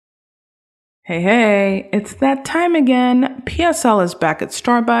Hey, it's that time again. PSL is back at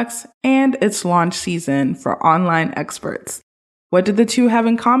Starbucks and it's launch season for online experts. What did the two have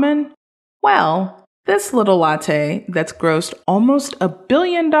in common? Well, this little latte that's grossed almost $1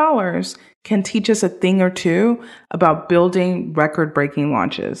 billion can teach us a thing or two about building record-breaking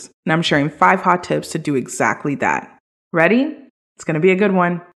launches. And I'm sharing 5 hot tips to do exactly that. Ready? It's going to be a good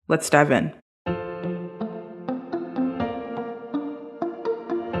one. Let's dive in.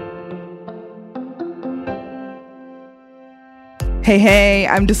 Hey,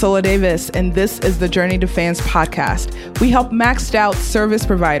 I'm Desola Davis, and this is the Journey to Fans podcast. We help maxed out service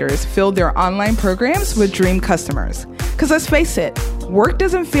providers fill their online programs with dream customers. Because let's face it, work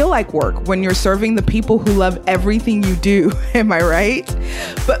doesn't feel like work when you're serving the people who love everything you do, am I right?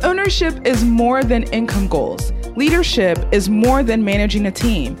 But ownership is more than income goals. Leadership is more than managing a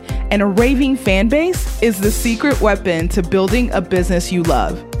team. And a raving fan base is the secret weapon to building a business you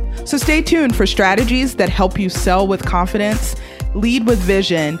love. So stay tuned for strategies that help you sell with confidence, lead with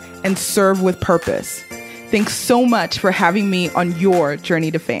vision, and serve with purpose. Thanks so much for having me on your Journey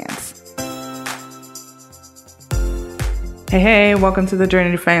to Fans. Hey, welcome to the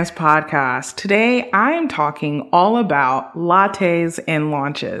Journey to Fans podcast. Today, I am talking all about lattes and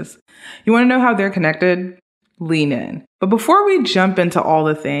launches. You want to know how they're connected? Lean in. But before we jump into all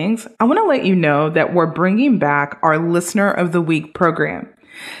the things, I want to let you know that we're bringing back our Listener of the Week program.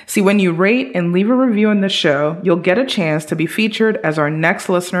 See, when you rate and leave a review on the show, you'll get a chance to be featured as our next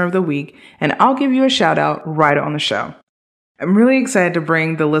Listener of the Week, and I'll give you a shout out right on the show. I'm really excited to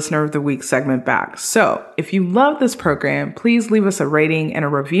bring the Listener of the Week segment back. So if you love this program, please leave us a rating and a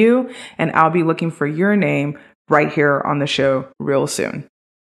review, and I'll be looking for your name right here on the show real soon.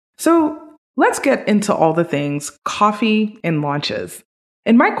 So let's get into all the things coffee and launches.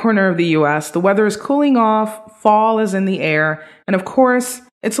 In my corner of the US, the weather is cooling off, fall is in the air, and of course,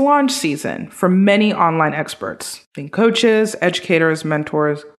 it's launch season for many online experts. Think coaches, educators,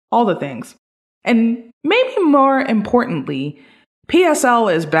 mentors, all the things. And maybe more importantly,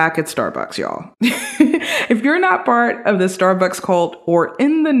 PSL is back at Starbucks, y'all. If you're not part of the Starbucks cult or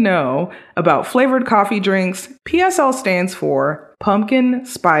in the know about flavored coffee drinks, PSL stands for Pumpkin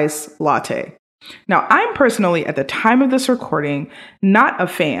Spice Latte. Now, I'm personally, at the time of this recording, not a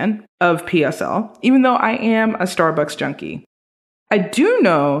fan of PSL, even though I am a Starbucks junkie. I do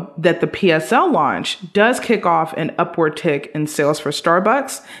know that the PSL launch does kick off an upward tick in sales for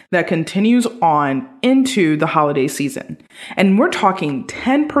Starbucks that continues on into the holiday season. And we're talking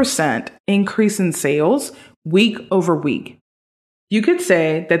 10% increase in sales week over week. You could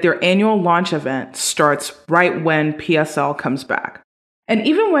say that their annual launch event starts right when PSL comes back. And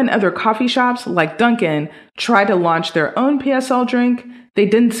even when other coffee shops like Dunkin' try to launch their own PSL drink, they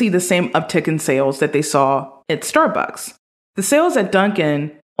didn't see the same uptick in sales that they saw at Starbucks. The sales at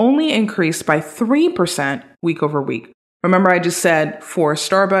Dunkin' only increased by 3% week over week. Remember, I just said for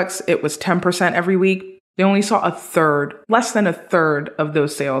Starbucks, it was 10% every week. They only saw less than a third of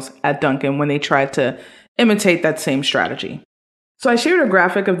those sales at Dunkin' when they tried to imitate that same strategy. So I shared a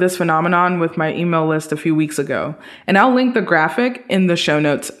graphic of this phenomenon with my email list a few weeks ago, and I'll link the graphic in the show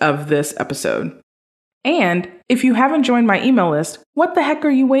notes of this episode. And if you haven't joined my email list, what the heck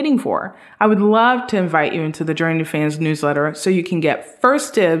are you waiting for? I would love to invite you into the Journey to Fans newsletter so you can get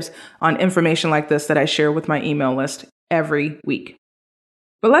first dibs on information like this that I share with my email list every week.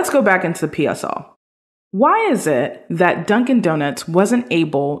 But let's go back into the PSL. Why is it that Dunkin' Donuts wasn't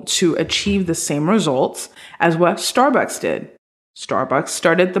able to achieve the same results as what Starbucks did? Starbucks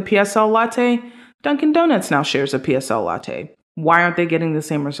started the PSL latte. Dunkin' Donuts now shares a PSL latte. Why aren't they getting the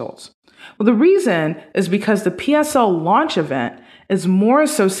same results? Well, the reason is because the PSL launch event is more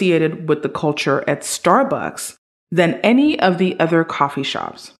associated with the culture at Starbucks than any of the other coffee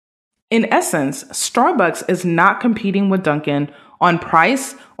shops. In essence, Starbucks is not competing with Dunkin' on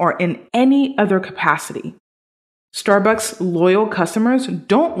price or in any other capacity. Starbucks loyal customers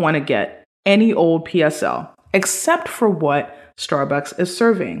don't want to get any old PSL, except for what Starbucks is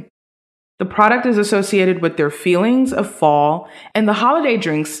serving. The product is associated with their feelings of fall, and the holiday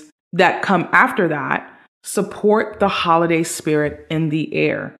drinks that come after that support the holiday spirit in the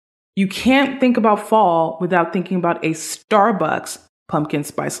air. You can't think about fall without thinking about a Starbucks pumpkin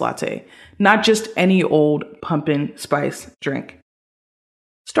spice latte, not just any old pumpkin spice drink.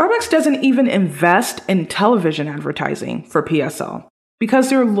 Starbucks doesn't even invest in television advertising for PSL because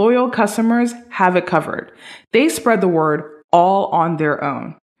their loyal customers have it covered. They spread the word all on their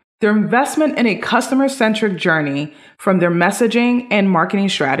own. Their investment in a customer-centric journey from their messaging and marketing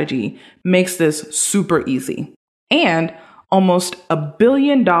strategy makes this super easy. And almost $1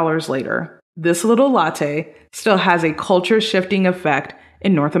 billion later, this little latte still has a culture-shifting effect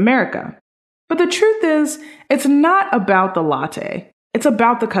in North America. But the truth is, it's not about the latte. It's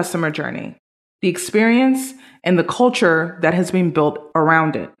about the customer journey, the experience, and the culture that has been built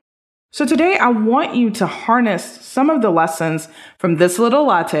around it. So today, I want you to harness some of the lessons from this little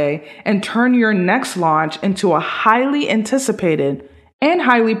latte and turn your next launch into a highly anticipated and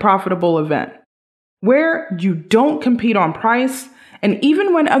highly profitable event where you don't compete on price. And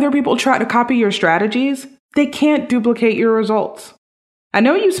even when other people try to copy your strategies, they can't duplicate your results. I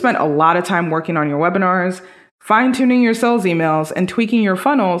know you spent a lot of time working on your webinars, fine-tuning your sales emails, and tweaking your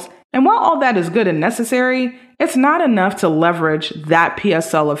funnels. And while all that is good and necessary, it's not enough to leverage that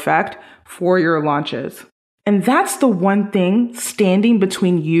PSL effect for your launches. And that's the one thing standing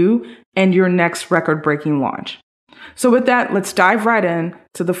between you and your next record-breaking launch. So with that, let's dive right in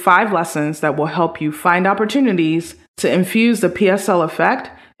to the 5 lessons that will help you find opportunities to infuse the PSL effect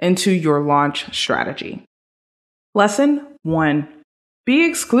into your launch strategy. Lesson 1, be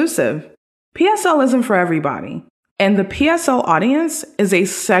exclusive. PSL isn't for everybody. And the PSL audience is a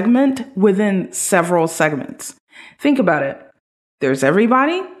segment within several segments. Think about it. There's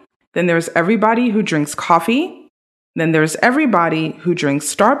everybody, then there's everybody who drinks coffee, then there's everybody who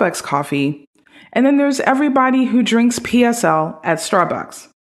drinks Starbucks coffee, and then there's everybody who drinks PSL at Starbucks.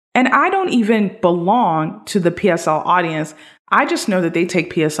 And I don't even belong to the PSL audience. I just know that they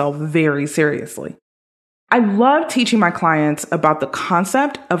take PSL very seriously. I love teaching my clients about the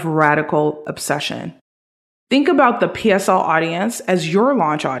concept of radical obsession. Think about the PSL audience as your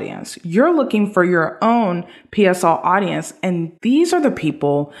launch audience. You're looking for your own PSL audience, and these are the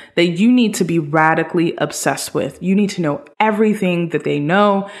people that you need to be radically obsessed with. You need to know everything that they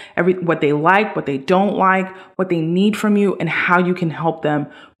know, what they like, what they don't like, what they need from you, and how you can help them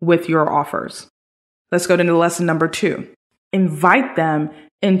with your offers. Let's go to lesson number 2. Invite them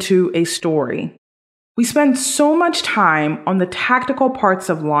into a story. We spend so much time on the tactical parts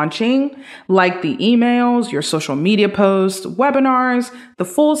of launching, like the emails, your social media posts, webinars, the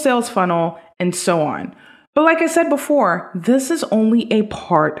full sales funnel, and so on. But like I said before, this is only a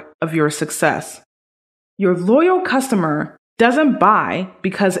part of your success. Your loyal customer doesn't buy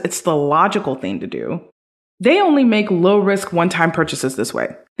because it's the logical thing to do. They only make low-risk one-time purchases this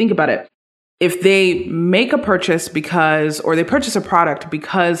way. Think about it. If they make a purchase or they purchase a product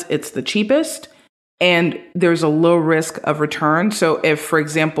because it's the cheapest, and there's a low risk of return. So if, for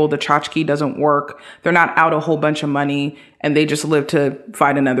example, the tchotchke doesn't work, they're not out a whole bunch of money and they just live to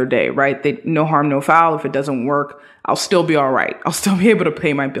fight another day, right? No harm, no foul. If it doesn't work, I'll still be all right. I'll still be able to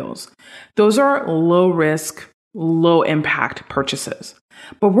pay my bills. Those are low risk, low impact purchases.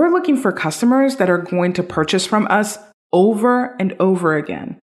 But we're looking for customers that are going to purchase from us over and over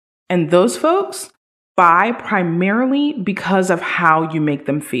again. And those folks buy primarily because of how you make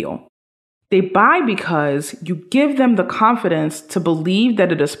them feel. They buy because you give them the confidence to believe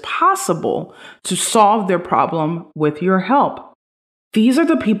that it is possible to solve their problem with your help. These are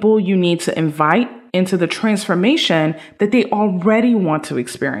the people you need to invite into the transformation that they already want to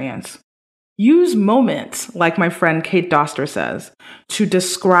experience. Use moments, like my friend Kate Doster says, to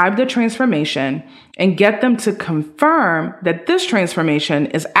describe the transformation and get them to confirm that this transformation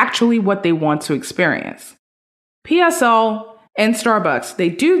is actually what they want to experience. PSL and Starbucks, they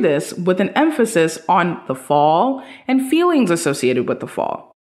do this with an emphasis on the fall and feelings associated with the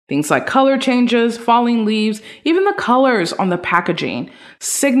fall. Things like color changes, falling leaves, even the colors on the packaging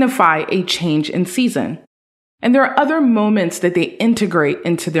signify a change in season. And there are other moments that they integrate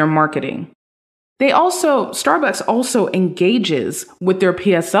into their marketing. Starbucks also engages with their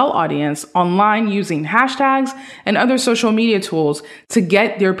PSL audience online using hashtags and other social media tools to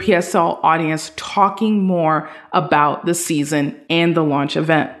get their PSL audience talking more about the season and the launch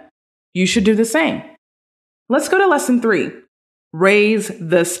event. You should do the same. Let's go to lesson 3. Raise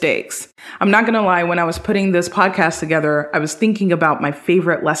the stakes. I'm not going to lie, when I was putting this podcast together, I was thinking about my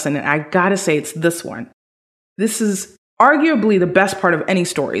favorite lesson, and I gotta say it's this one. This is arguably the best part of any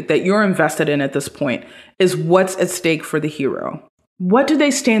story that you're invested in at this point is what's at stake for the hero. What do they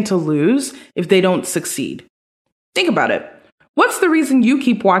stand to lose if they don't succeed? Think about it. What's the reason you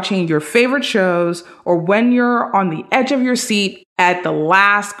keep watching your favorite shows or when you're on the edge of your seat at the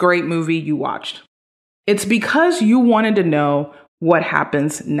last great movie you watched? It's because you wanted to know what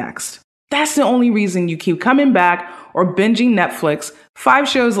happens next. That's the only reason you keep coming back or binging Netflix 5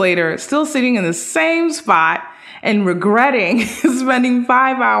 shows later, still sitting in the same spot and regretting spending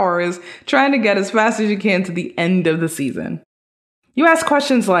 5 hours trying to get as fast as you can to the end of the season. You ask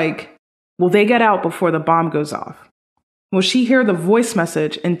questions like, will they get out before the bomb goes off? Will she hear the voice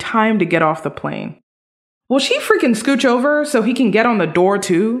message in time to get off the plane? Will she freaking scooch over so he can get on the door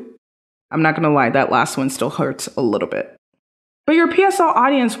too? I'm not going to lie, that last one still hurts a little bit. But your PSL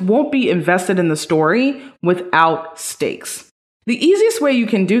audience won't be invested in the story without stakes. The easiest way you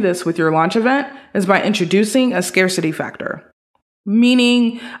can do this with your launch event is by introducing a scarcity factor,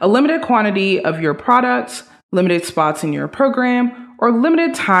 meaning a limited quantity of your products, limited spots in your program, or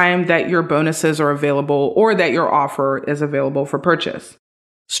limited time that your bonuses are available or that your offer is available for purchase.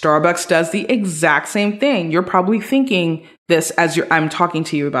 Starbucks does the exact same thing. You're probably thinking this as I'm talking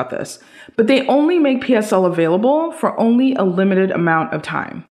to you about this, but they only make PSL available for only a limited amount of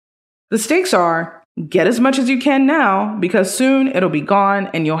time. The stakes are get as much as you can now because soon it'll be gone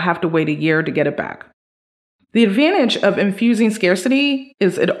and you'll have to wait a year to get it back. The advantage of infusing scarcity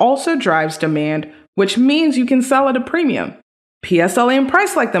is it also drives demand, which means you can sell at a premium. PSL ain't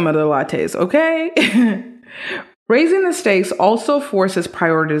priced like them other lattes, okay? Raising the stakes also forces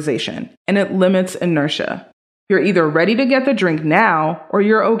prioritization, and it limits inertia. You're either ready to get the drink now, or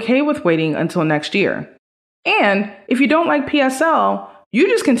you're okay with waiting until next year. And if you don't like PSL, you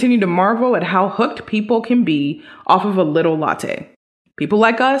just continue to marvel at how hooked people can be off of a little latte. People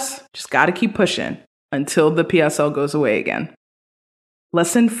like us just gotta keep pushing until the PSL goes away again.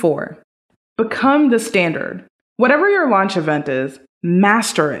 Lesson 4. Become the standard. Whatever your launch event is,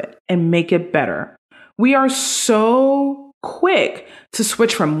 master it and make it better. We are so quick to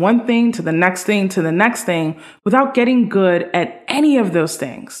switch from one thing to the next thing to the next thing without getting good at any of those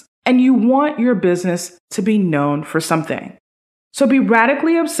things. And you want your business to be known for something. So be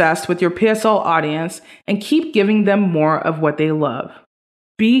radically obsessed with your PSL audience and keep giving them more of what they love.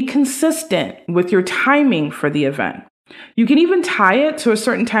 Be consistent with your timing for the event. You can even tie it to a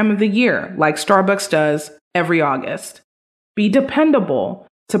certain time of the year, like Starbucks does every August. Be dependable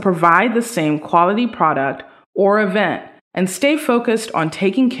to provide the same quality product or event and stay focused on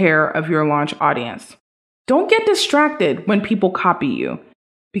taking care of your launch audience. Don't get distracted when people copy you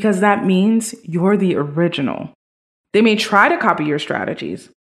because that means you're the original. They may try to copy your strategies,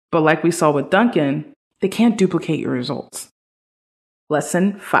 but like we saw with Dunkin', they can't duplicate your results.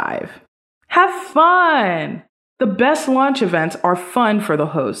 Lesson 5. Have fun! The best launch events are fun for the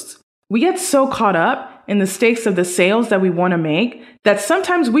hosts. We get so caught up in the stakes of the sales that we want to make that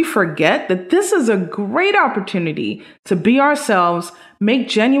sometimes we forget that this is a great opportunity to be ourselves, make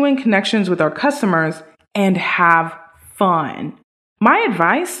genuine connections with our customers, and have fun. My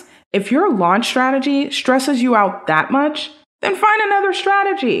advice, if your launch strategy stresses you out that much, then find another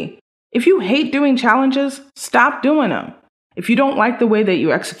strategy. If you hate doing challenges, stop doing them. If you don't like the way that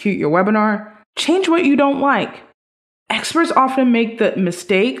you execute your webinar, change what you don't like. Experts often make the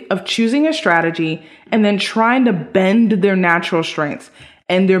mistake of choosing a strategy and then trying to bend their natural strengths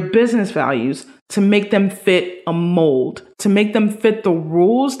and their business values to make them fit a mold, to make them fit the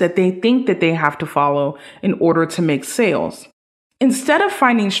rules that they think that they have to follow in order to make sales. Instead of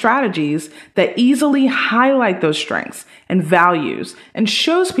finding strategies that easily highlight those strengths and values and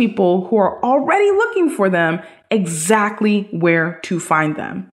shows people who are already looking for them exactly where to find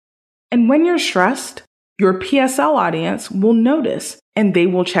them. And when you're stressed, your PSL audience will notice and they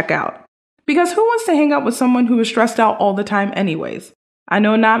will check out. Because who wants to hang out with someone who is stressed out all the time anyways? I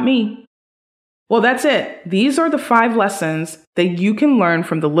know not me. Well, that's it. These are the 5 lessons that you can learn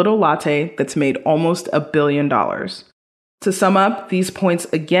from the little latte that's made almost $1 billion. To sum up, these points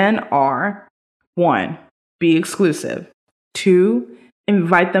again are 1. Be exclusive. 2.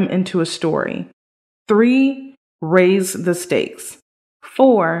 Invite them into a story. 3. Raise the stakes.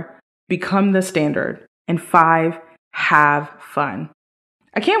 4. Become the standard. And 5, have fun.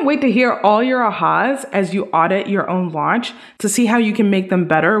 I can't wait to hear all your ahas as you audit your own launch to see how you can make them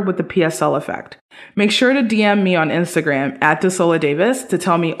better with the PSL effect. Make sure to DM me on Instagram @DeSolaDavis to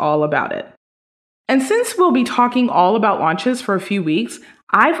tell me all about it. And since we'll be talking all about launches for a few weeks,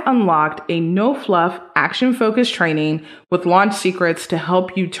 I've unlocked a no-fluff, action-focused training with launch secrets to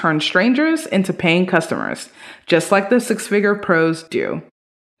help you turn strangers into paying customers, just like the 6-figure pros do.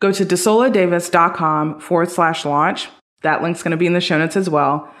 Go to DeSolaDavis.com/launch. That link's going to be in the show notes as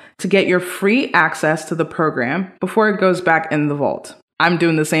well to get your free access to the program before it goes back in the vault. I'm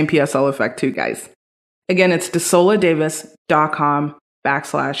doing the same PSL effect too, guys. Again, it's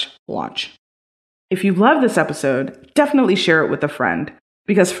DeSolaDavis.com/launch. If you love this episode, definitely share it with a friend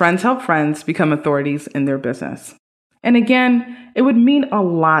because friends help friends become authorities in their business. And again, it would mean a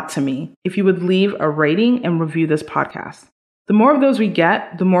lot to me if you would leave a rating and review this podcast. The more of those we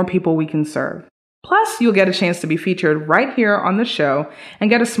get, the more people we can serve. Plus, you'll get a chance to be featured right here on the show and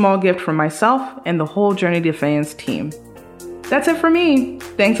get a small gift from myself and the whole Journey to Fans team. That's it for me.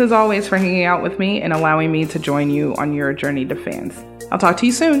 Thanks as always for hanging out with me and allowing me to join you on your journey to fans. I'll talk to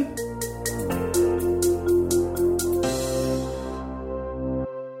you soon.